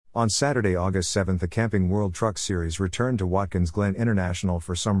On Saturday, August 7, the Camping World Truck Series returned to Watkins Glen International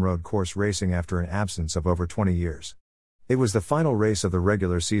for some road course racing after an absence of over 20 years. It was the final race of the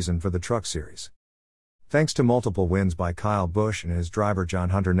regular season for the Truck Series. Thanks to multiple wins by Kyle Busch and his driver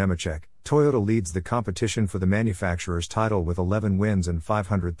John Hunter Nemechek, Toyota leads the competition for the manufacturer's title with 11 wins and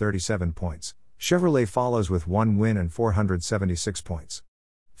 537 points. Chevrolet follows with 1 win and 476 points.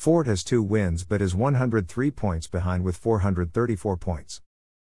 Ford has 2 wins but is 103 points behind with 434 points.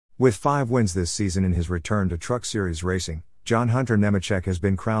 With 5 wins this season in his return to Truck Series racing, John Hunter Nemechek has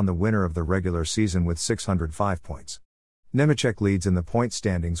been crowned the winner of the regular season with 605 points. Nemechek leads in the point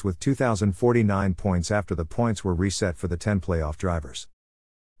standings with 2,049 points after the points were reset for the 10 playoff drivers.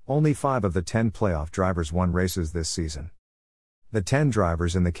 Only 5 of the 10 playoff drivers won races this season. The 10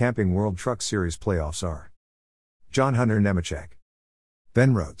 drivers in the Camping World Truck Series playoffs are John Hunter Nemechek,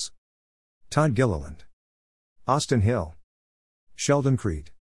 Ben Rhodes, Todd Gilliland, Austin Hill, Sheldon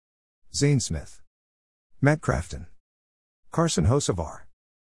Creed, Zane Smith, Matt Crafton, Carson Hocevar,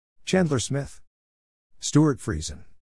 Chandler Smith, Stuart Friesen.